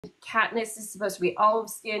Katniss is supposed to be olive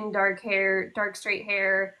skin, dark hair, dark straight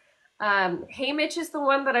hair. Haymitch is the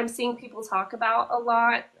one that I'm seeing people talk about a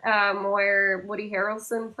lot, where Woody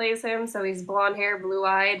Harrelson plays him. So he's blonde hair, blue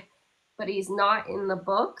eyed, but he's not in the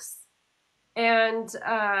books. And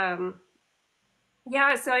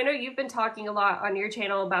yeah, so I know you've been talking a lot on your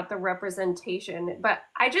channel about the representation, but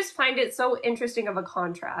I just find it so interesting of a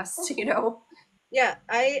contrast, you know? Yeah,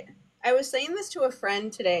 I was saying this to a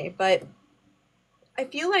friend today, but I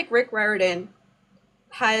feel like Rick Riordan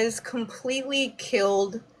has completely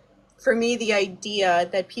killed for me the idea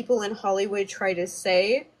that people in Hollywood try to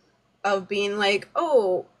say of being like,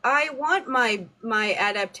 "Oh, I want my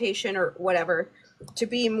adaptation or whatever to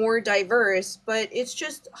be more diverse, but it's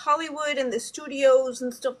just Hollywood and the studios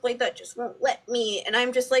and stuff like that just won't let me, and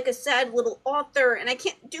I'm just like a sad little author and I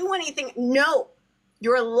can't do anything." No.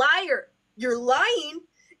 You're a liar. You're lying,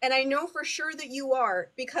 and I know for sure that you are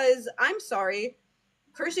because I'm sorry,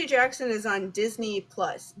 Percy Jackson is on Disney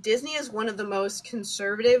Plus. Disney is one of the most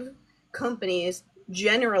conservative companies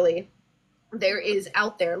generally there is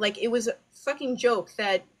out there. Like, it was a fucking joke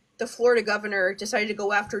that the Florida governor decided to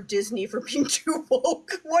go after Disney for being too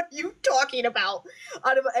woke. What are you talking about?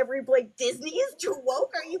 Out of every like, Disney is too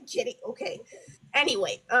woke? Are you kidding? Okay.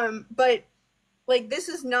 Anyway, but like, this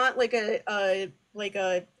is not like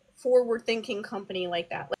a forward thinking company like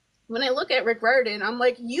that. Like, when I look at Rick Riordan, I'm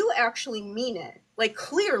like, you actually mean it, like,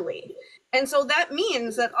 clearly. And so that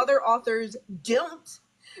means that other authors don't,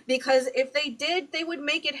 because if they did, they would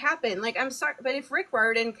make it happen. Like, I'm sorry, but if Rick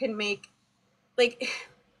Riordan can make, like,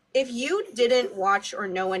 if you didn't watch or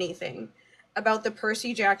know anything about the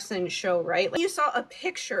Percy Jackson show, right? Like, you saw a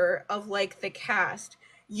picture of like the cast,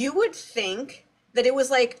 you would think that it was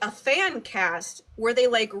like a fan cast where they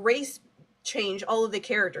like race change all of the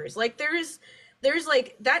characters. Like, there's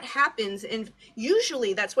like, that happens, and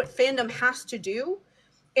usually that's what fandom has to do.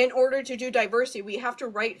 In order to do diversity, we have to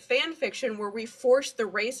write fan fiction where we force the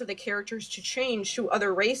race of the characters to change to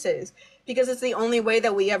other races, because it's the only way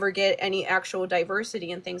that we ever get any actual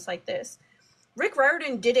diversity and things like this. Rick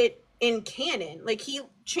Riordan did it in canon. Like, he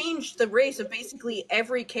changed the race of basically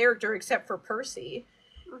every character except for Percy.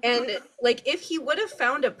 And like, if he would have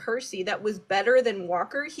found a Percy that was better than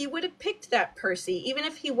Walker, he would have picked that Percy, even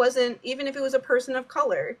if he wasn't, even if it was a person of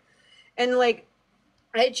color. And like,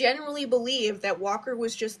 I generally believe that Walker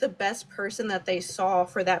was just the best person that they saw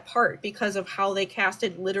for that part because of how they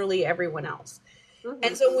casted literally everyone else. And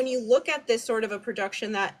Mm-hmm. so when you look at this sort of a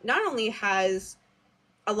production that not only has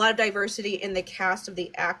a lot of diversity in the cast of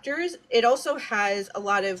the actors, it also has a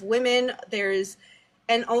lot of women. There's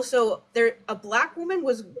and also there a black woman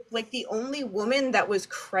was like the only woman that was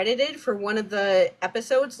credited for one of the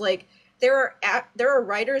episodes. Like, there are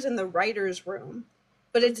writers in the writers room,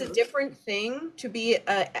 but it's a Mm-hmm. different thing to be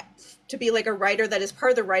like a writer that is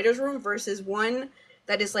part of the writers room versus one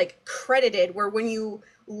that is like credited, where when you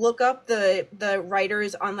look up the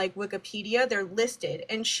writers on like Wikipedia, they're listed.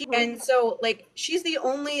 And so like, she's the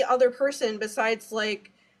only other person besides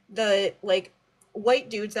like the like white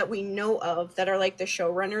dudes that we know of that are like the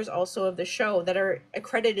showrunners also of the show that are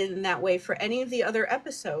accredited in that way for any of the other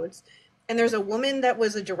episodes. And there's a woman that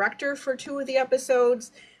was a director for two of the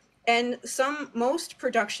episodes, and most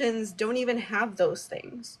productions don't even have those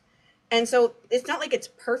things. And so it's not like it's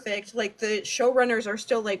perfect. Like, the showrunners are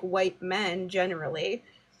still like white men generally,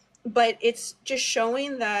 but it's just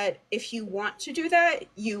showing that if you want to do that,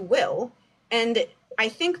 you will. And I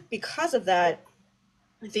think because of that,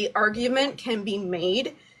 the argument can be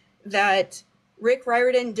made that Rick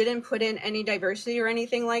Riordan didn't put in any diversity or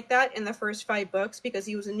anything like that in the first five books because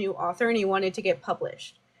he was a new author and he wanted to get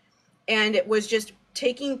published. And it was just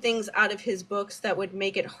taking things out of his books that would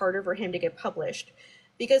make it harder for him to get published.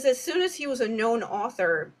 Because as soon as he was a known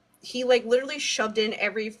author, he like literally shoved in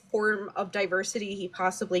every form of diversity he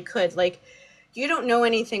possibly could. Like, you don't know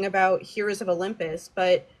anything about Heroes of Olympus,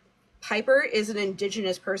 but Piper is an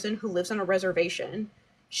indigenous person who lives on a reservation.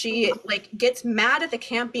 She like gets mad at the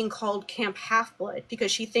camp being called Camp Half Blood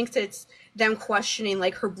because she thinks it's them questioning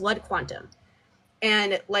like her blood quantum.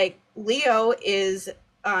 And like, Leo is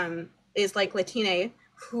like Latina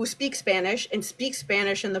who speaks Spanish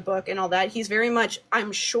in the book and all that. He's very much,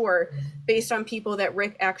 I'm sure, based on people that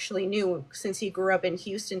Rick actually knew since he grew up in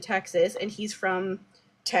Houston, Texas, and he's from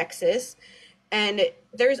Texas. And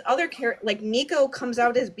there's other like, Nico comes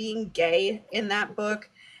out as being gay in that book,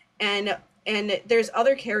 and there's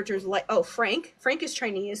other characters like, oh, Frank is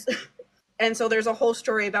Chinese. And so there's a whole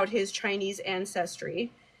story about his Chinese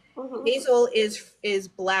ancestry. Mm-hmm. Hazel is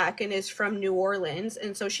black and is from New Orleans,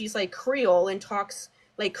 and so she's like Creole and talks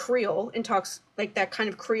like that kind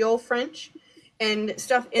of Creole French. and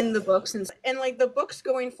stuff in the books, and like the books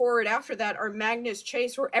going forward after that are Magnus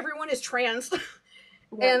Chase, where everyone is trans. Yep.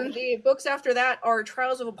 And the books after that are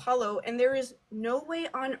Trials of Apollo, and there is no way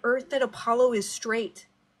on earth that Apollo is straight.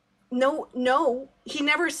 No, no, he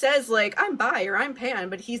never says like I'm bi or I'm pan,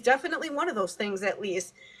 but he's definitely one of those things at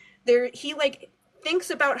least. There, he like thinks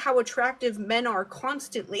about how attractive men are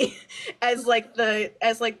constantly, as like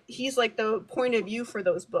he's like the point of view for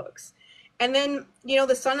those books. And then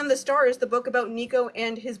The Sun and the Stars, the book about Nico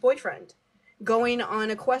and his boyfriend going on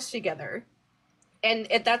a quest together, and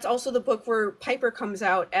that's also the book where Piper comes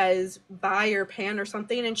out as bi or pan or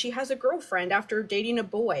something, and she has a girlfriend after dating a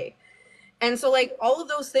boy. And so, like, all of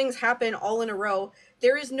those things happen all in a row.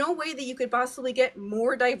 There is no way that you could possibly get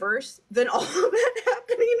more diverse than all of that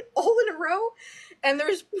happening all in a row. And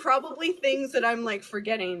there's probably things that I'm like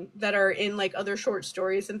forgetting that are in like other short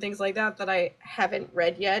stories and things like that that I haven't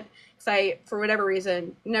read yet. Because I, for whatever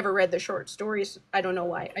reason, never read the short stories. I don't know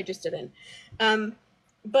why. I just didn't.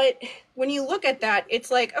 But when you look at that, it's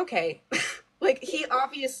like, okay, like he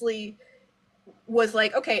obviously was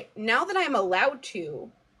like, okay, now that I'm allowed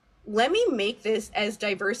to, let me make this as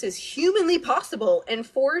diverse as humanly possible and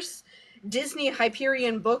force Disney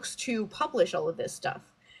Hyperion Books to publish all of this stuff.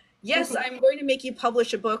 Yes, I'm going to make you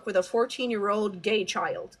publish a book with a 14-year-old gay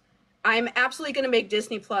child. I'm absolutely going to make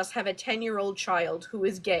Disney Plus have a 10-year-old child who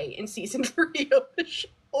is gay in season 3 of the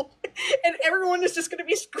show. And everyone is just going to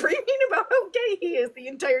be screaming about how gay he is the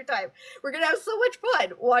entire time. We're going to have so much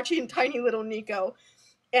fun watching tiny little Nico.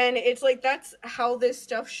 And it's like, that's how this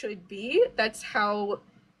stuff should be. That's how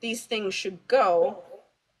these things should go.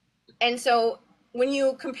 And so when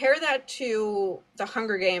you compare that to the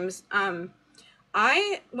Hunger Games, when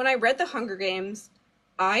I read the Hunger Games,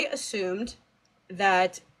 I assumed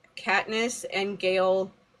that Katniss and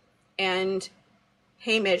Gale and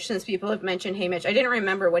Haymitch, since people have mentioned Haymitch, I didn't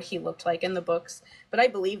remember what he looked like in the books, but I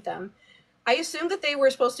believed them. I assumed that they were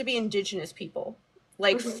supposed to be indigenous people,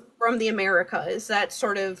 like from the Americas, that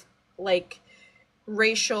sort of like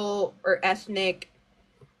racial or ethnic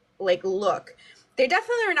like look. They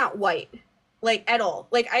definitely are not white, like at all.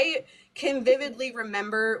 Like I can vividly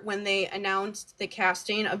remember when they announced the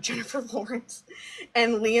casting of Jennifer Lawrence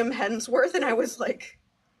and Liam Hemsworth, and I was like,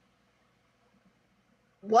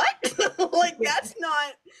 what? Like that's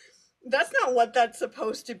not what that's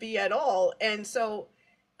supposed to be at all. And so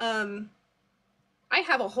I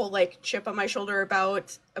have a whole like chip on my shoulder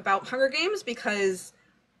about Hunger Games, because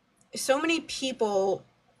so many people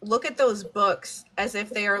look at those books as if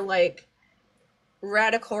they are like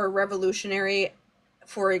radical or revolutionary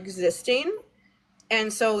for existing.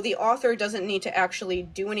 And so the author doesn't need to actually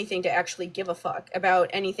do anything to actually give a fuck about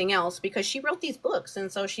anything else, because she wrote these books,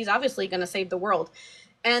 and so she's obviously going to save the world.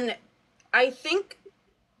 And I think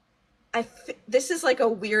this is like a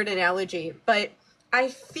weird analogy, but I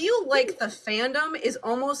feel like the fandom is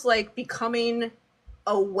almost like becoming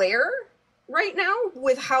aware right now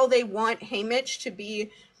with how they want Haymitch to be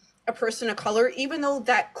a person of color, even though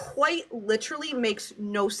that quite literally makes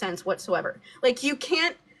no sense whatsoever. Like, you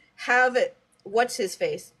can't have what's his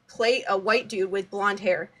face play a white dude with blonde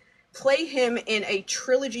hair, play him in a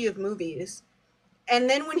trilogy of movies, and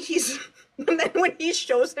then when he's and then when he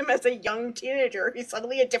shows him as a young teenager, he's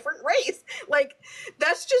suddenly a different race. Like,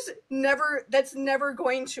 that's never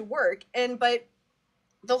going to work. And but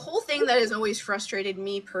the whole thing that has always frustrated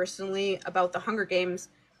me personally about the Hunger Games,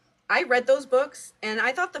 I read those books and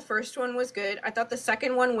I thought the first one was good. I thought the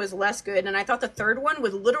second one was less good, and I thought the third one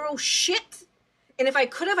was literal shit. And if I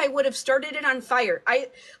could have, I would have started it on fire.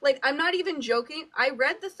 I'm not even joking. I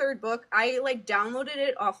read the third book. I like downloaded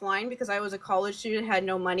it offline because I was a college student, had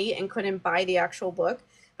no money, and couldn't buy the actual book.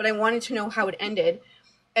 But I wanted to know how it ended.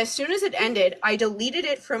 As soon as it ended, I deleted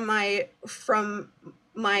it from my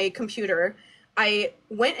computer. I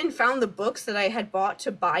went and found the books that I had bought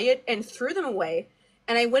to buy it and threw them away.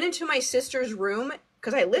 And I went into my sister's room,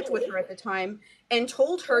 because I lived with her at the time, and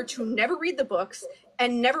told her to never read the books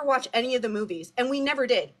and never watch any of the movies. And we never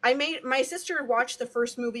did. I made my sister watch the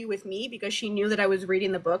first movie with me because she knew that I was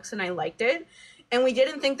reading the books and I liked it. And we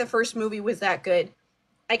didn't think the first movie was that good.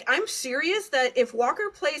 Like, I'm serious that if Walker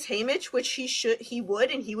plays Haymitch, which he would,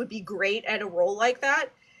 and he would be great at a role like that,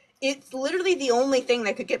 it's literally the only thing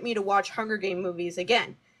that could get me to watch Hunger Game movies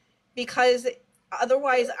again. Because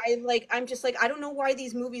otherwise I'm just like, I don't know why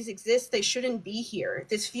these movies exist. They shouldn't be here.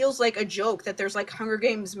 This feels like a joke that there's like Hunger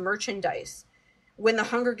Games merchandise when the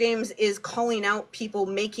Hunger Games is calling out people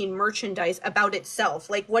making merchandise about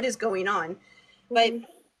itself. Like, what is going on? But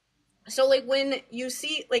so like when you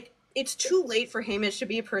see, like, it's too late for Haymitch to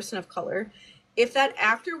be a person of color. If that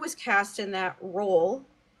actor was cast in that role,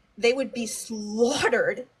 they would be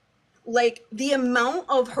slaughtered Like, the amount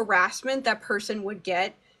of harassment that person would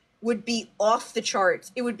get would be off the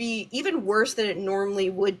charts. It would be even worse than it normally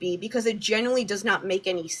would be, because it genuinely does not make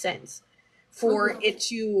any sense for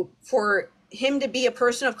Mm-hmm. for him to be a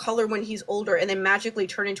person of color when he's older and then magically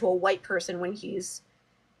turn into a white person when he's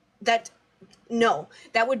that. No,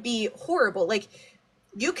 that would be horrible. Like,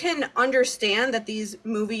 you can understand that these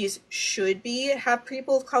movies should be have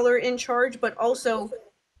people of color in charge, but also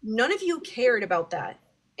none of you cared about that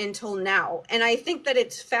until now. And I think that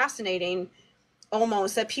it's fascinating,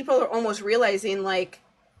 almost, that people are almost realizing, like,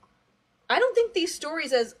 I don't think these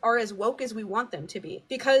stories are as woke as we want them to be.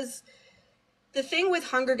 Because the thing with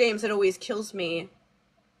Hunger Games that always kills me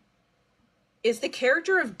is the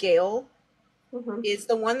character of Gale Mm-hmm. is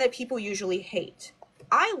the one that people usually hate.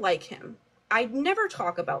 I like him. I never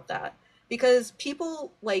talk about that because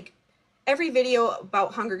people, like, every video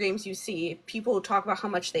about Hunger Games you see, people talk about how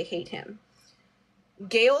much they hate him.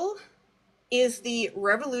 Gale is the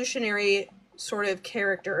revolutionary sort of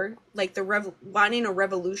character, like the wanting a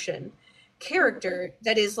revolution character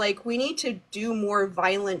that is like, we need to do more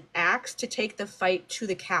violent acts to take the fight to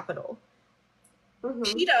the capital. Mm-hmm.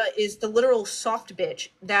 PETA is the literal soft bitch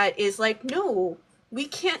that is like, no, we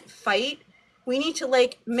can't fight. We need to,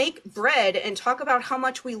 like, make bread and talk about how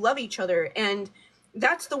much we love each other. And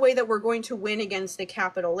that's the way that we're going to win against the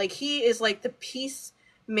capital. Like, he is like the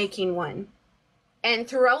peacemaking one. And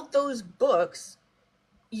throughout those books,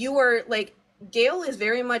 you are like, Gale is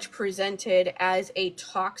very much presented as a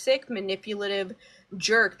toxic, manipulative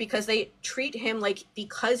jerk because they treat him like,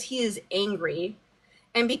 because he is angry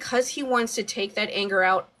and because he wants to take that anger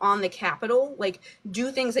out on the capital, like,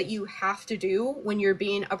 do things that you have to do when you're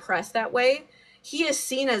being oppressed that way, he is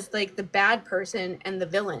seen as like the bad person and the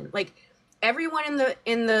villain. Like, everyone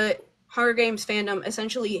in the Hunger Games fandom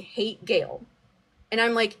essentially hate Gale. And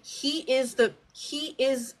I'm like, he is that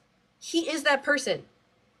person.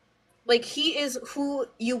 Like, he is who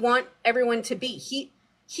you want everyone to be.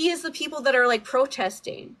 He is the people that are, like,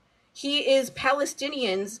 protesting. He is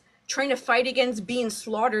Palestinians trying to fight against being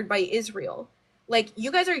slaughtered by Israel. Like, you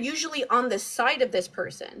guys are usually on the side of this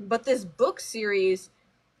person, but this book series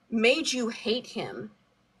made you hate him.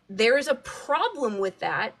 There is a problem with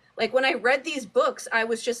that. Like, when I read these books, I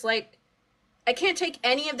was just like, I can't take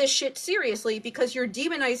any of this shit seriously because you're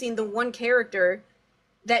demonizing the one character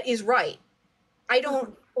that is right. I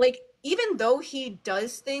don't, like, even though he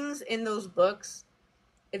does things in those books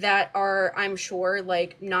that are, I'm sure,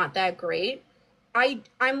 like, not that great,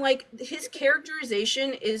 I'm like, his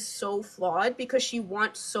characterization is so flawed because she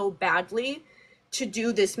wants so badly to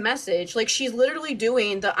do this message. Like, she's literally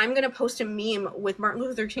doing the I'm gonna post a meme with Martin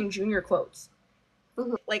Luther King Jr. quotes.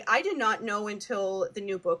 Mm-hmm. Like, I did not know until the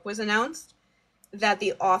new book was announced that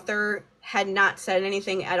the author had not said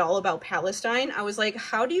anything at all about Palestine. I was like,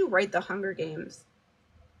 how do you write the Hunger Games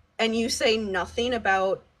and you say nothing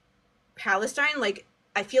about Palestine? Like,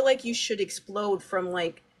 I feel like you should explode from,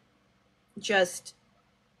 like, just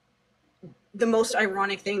the most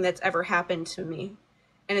ironic thing that's ever happened to me.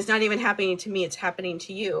 And it's not even happening to me, it's happening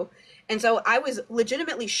to you. And so I was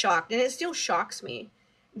legitimately shocked, and it still shocks me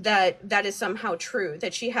that that is somehow true,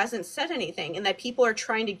 that she hasn't said anything, and that people are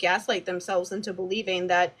trying to gaslight themselves into believing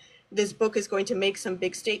that this book is going to make some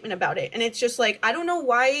big statement about it. And it's just like, I don't know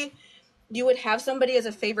why you would have somebody as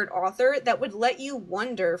a favorite author that would let you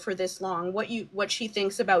wonder for this long what she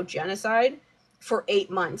thinks about genocide for 8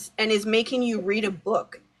 months and is making you read a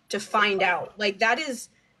book to find out. Like, that is,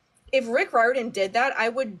 if Rick Riordan did that, I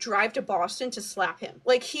would drive to Boston to slap him.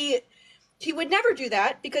 Like, he would never do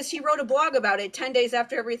that because he wrote a blog about it 10 days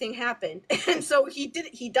after everything happened. And so he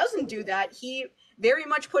doesn't do that. He very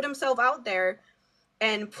much put himself out there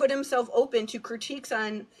and put himself open to critiques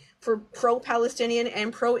on, for pro-Palestinian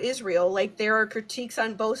and pro-Israel. Like, there are critiques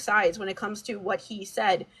on both sides when it comes to what he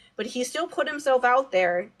said, but he still put himself out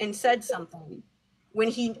there and said something when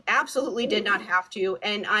he absolutely did not have to.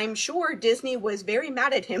 And I'm sure Disney was very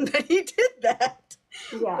mad at him that he did that.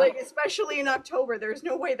 Yeah. Like, especially in October, there's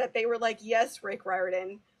no way that they were like, yes, Rick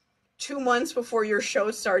Riordan, 2 months before your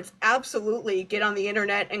show starts, absolutely get on the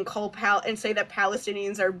internet and and say that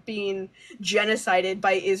Palestinians are being genocided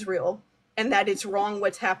by Israel and that it's wrong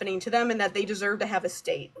what's happening to them and that they deserve to have a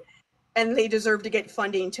state and they deserve to get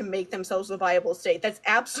funding to make themselves a viable state. That's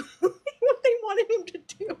absolutely what they wanted him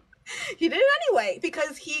to do. He did it anyway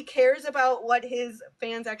because he cares about what his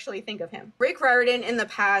fans actually think of him. Rick Riordan in the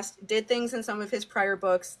past did things in some of his prior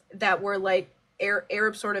books that were like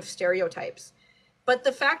Arab sort of stereotypes. But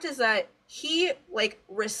the fact is that he, like,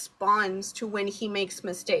 responds to when he makes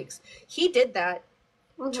mistakes. He did that,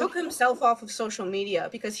 Mm-hmm. took himself off of social media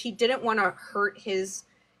because he didn't want to hurt his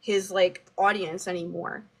like audience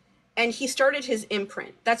anymore. and he started his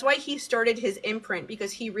imprint. That's why he started his imprint,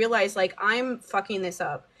 because he realized, like, I'm fucking this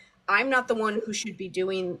up. I'm not the one who should be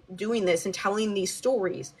doing this and telling these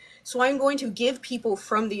stories. So I'm going to give people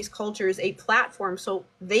from these cultures a platform so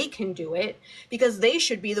they can do it, because they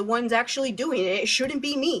should be the ones actually doing it. It shouldn't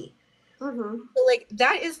be me. Mm-hmm. So, like,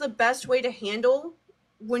 that is the best way to handle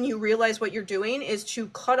when you realize what you're doing, is to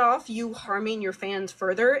cut off you harming your fans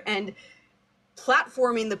further and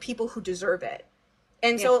platforming the people who deserve it.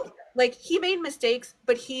 And Yeah. so, like, he made mistakes,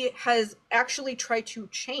 but he has actually tried to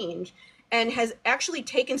change and has actually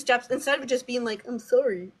taken steps instead of just being like, I'm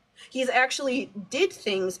sorry. He's actually did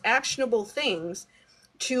things, actionable things,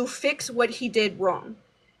 to fix what he did wrong.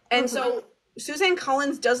 And Mm-hmm. so Suzanne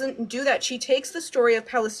Collins doesn't do that. She takes the story of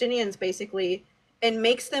Palestinians basically and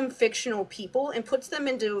makes them fictional people and puts them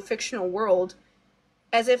into a fictional world,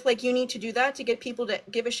 as if, like, you need to do that to get people to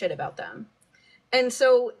give a shit about them. And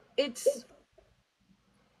so it's,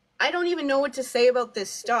 I don't even know what to say about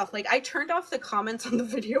this stuff. Like, I turned off the comments on the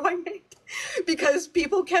video I made because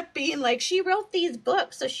people kept being like, she wrote these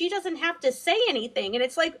books, so she doesn't have to say anything. And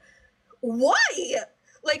it's like, why?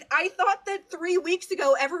 Like, I thought that 3 weeks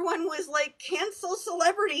ago everyone was like, cancel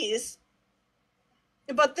celebrities.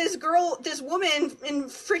 But this girl, this woman in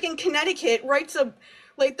freaking Connecticut writes a,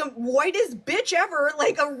 like, the whitest bitch ever,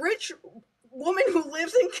 like a rich woman who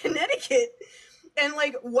lives in Connecticut, and,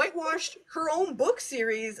 like, whitewashed her own book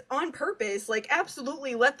series on purpose. Like,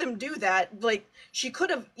 absolutely let them do that. Like, she could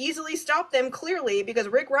have easily stopped them, clearly, because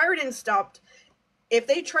Rick Riordan stopped. If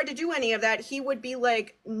they tried to do any of that, he would be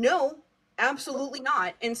like, no, absolutely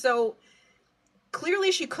not. And so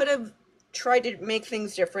clearly she could have tried to make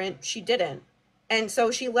things different. She didn't. And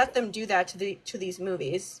so she let them do that to these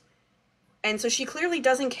movies. And so she clearly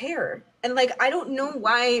doesn't care. And, like, I don't know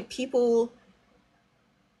why people,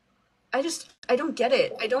 I don't get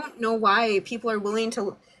it. I don't know why people are willing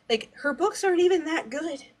to, like, her books aren't even that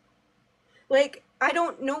good. Like, I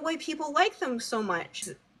don't know why people like them so much.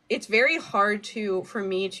 It's very hard for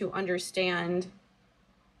me to understand.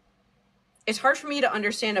 It's hard for me to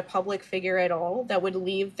understand a public figure at all that would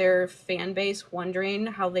leave their fan base wondering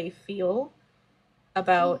how they feel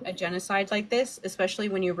about a genocide like this, especially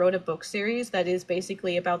when you wrote a book series that is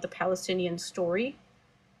basically about the Palestinian story.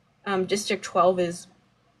 District 12 is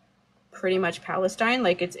pretty much Palestine,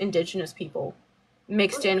 like, it's indigenous people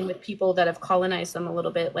mixed in with people that have colonized them a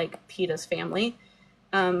little bit, like PETA's family.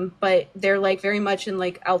 But they're, like, very much in,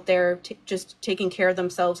 like, out there just taking care of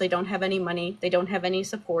themselves. They don't have any money. They don't have any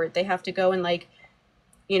support. They have to go and, like,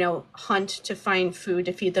 hunt to find food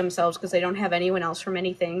to feed themselves because they don't have anyone else from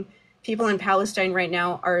anything. People in Palestine right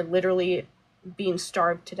now are literally being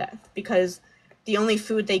starved to death because the only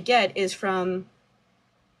food they get is from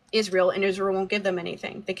Israel, and Israel won't give them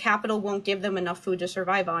anything. The capital won't give them enough food to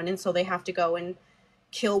survive on, and so they have to go and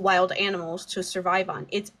kill wild animals to survive on.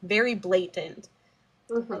 It's very blatant.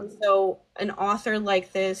 Mm-hmm. And so an author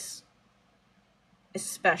like this,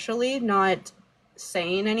 especially not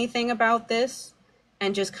saying anything about this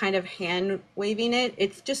and just kind of hand waving it,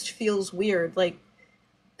 it just feels weird. Like,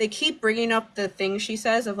 they keep bringing up the thing she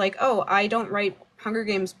says of, like, oh, I don't write Hunger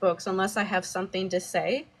Games books unless I have something to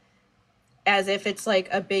say, as if it's, like,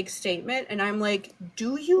 a big statement. And I'm like,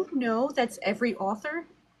 do you know that's every author?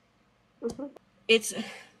 Mm-hmm.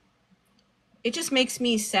 It just makes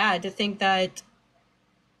me sad to think that,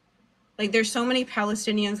 like, there's so many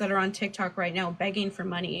Palestinians that are on TikTok right now begging for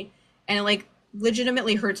money, and it, like,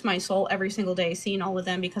 legitimately hurts my soul every single day seeing all of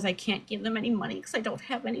them, because I can't give them any money because I don't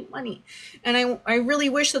have any money. And I really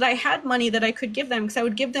wish that I had money that I could give them, because I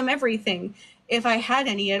would give them everything if I had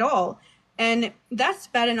any at all. And that's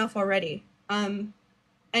bad enough already. And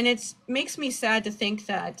it makes me sad to think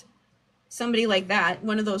that somebody like that,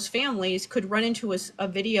 one of those families, could run into a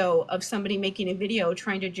video of somebody making a video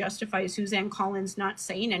trying to justify Suzanne Collins not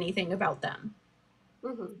saying anything about them.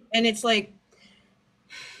 Mm-hmm. And it's like,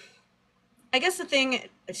 I guess the thing,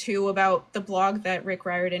 too, about the blog that Rick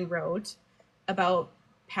Riordan wrote about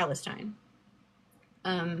Palestine,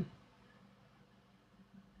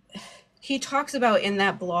 he talks about in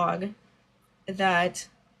that blog that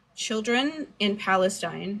children in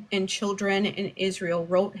Palestine and children in Israel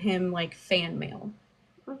wrote him, like, fan mail.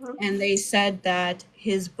 Mm-hmm. And they said that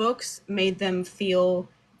his books made them feel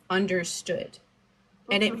understood.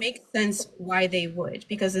 And it Mm-hmm. makes sense why they would,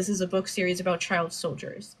 because this is a book series about child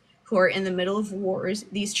soldiers who are in the middle of wars.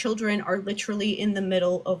 These children are literally in the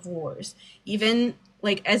middle of wars. Even,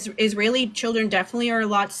 like, as Israeli children definitely are a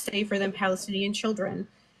lot safer than Palestinian children,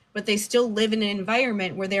 but they still live in an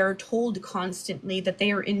environment where they are told constantly that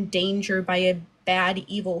they are in danger by a bad,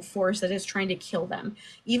 evil force that is trying to kill them.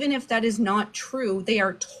 Even if that is not true, they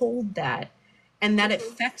are told that. and that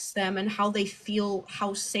Mm-hmm. affects them and how they feel,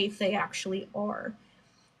 how safe they actually are.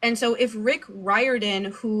 And so if Rick Riordan,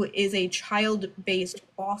 who is a child-based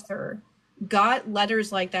author, got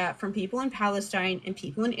letters like that from people in Palestine and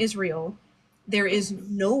people in Israel, there is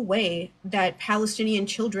no way that Palestinian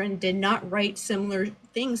children did not write similar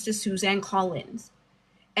things to Suzanne Collins.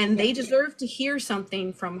 And Yeah. they deserve to hear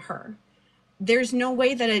something from her. There's no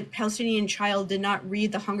way that a Palestinian child did not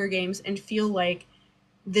read The Hunger Games and feel like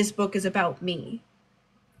this book is about me.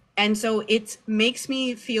 And so it makes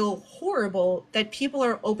me feel horrible that people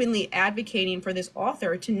are openly advocating for this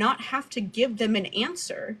author to not have to give them an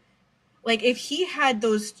answer. Like, if he had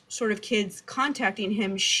those sort of kids contacting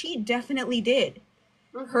him, she definitely did.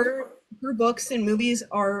 Mm-hmm. Her books and movies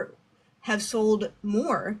are have sold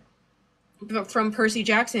more from Percy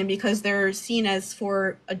Jackson because they're seen as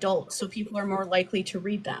for adults, so people are more likely to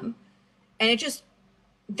read them. And it just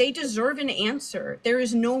they deserve an answer. There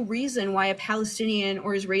is no reason why a Palestinian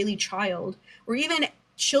or Israeli child, or even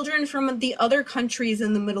children from the other countries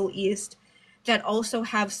in the Middle East that also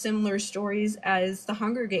have similar stories as the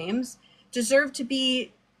Hunger Games, deserve to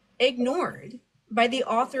be ignored by the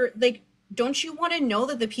author. Like, don't you want to know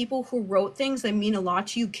that the people who wrote things that mean a lot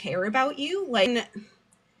to you care about you? Like,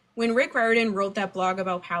 when Rick Riordan wrote that blog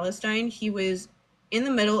about Palestine, he was in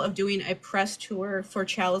the middle of doing a press tour for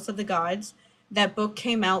Chalice of the Gods. That book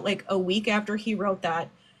came out like a week after he wrote that.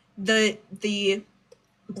 The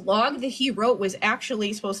blog that he wrote was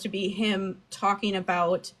actually supposed to be him talking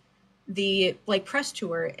about the like press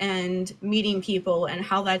tour and meeting people and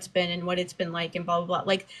how that's been and what it's been like and blah blah blah.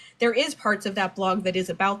 Like, there is parts of that blog that is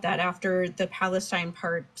about that after the Palestine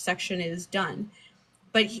part section is done.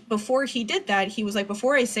 But before he did that, he was like,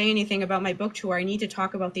 before I say anything about my book tour, I need to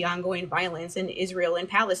talk about the ongoing violence in Israel and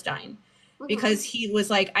Palestine. Mm-hmm. Because he was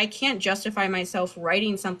like, I can't justify myself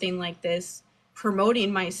writing something like this,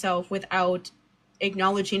 promoting myself without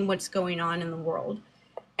acknowledging what's going on in the world.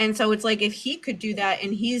 And so it's like, if he could do that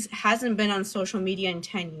and he's hasn't been on social media in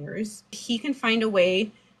 10 years, he can find a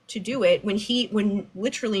way to do it when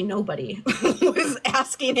literally nobody was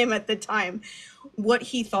asking him at the time what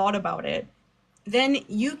he thought about it, then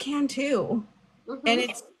you can too. And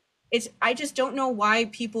Mm-hmm. it's I just don't know why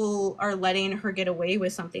people are letting her get away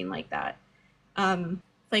with something like that.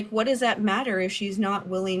 Like, what does that matter if she's not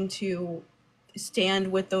willing to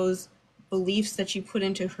stand with those beliefs that she put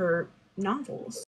into her novels?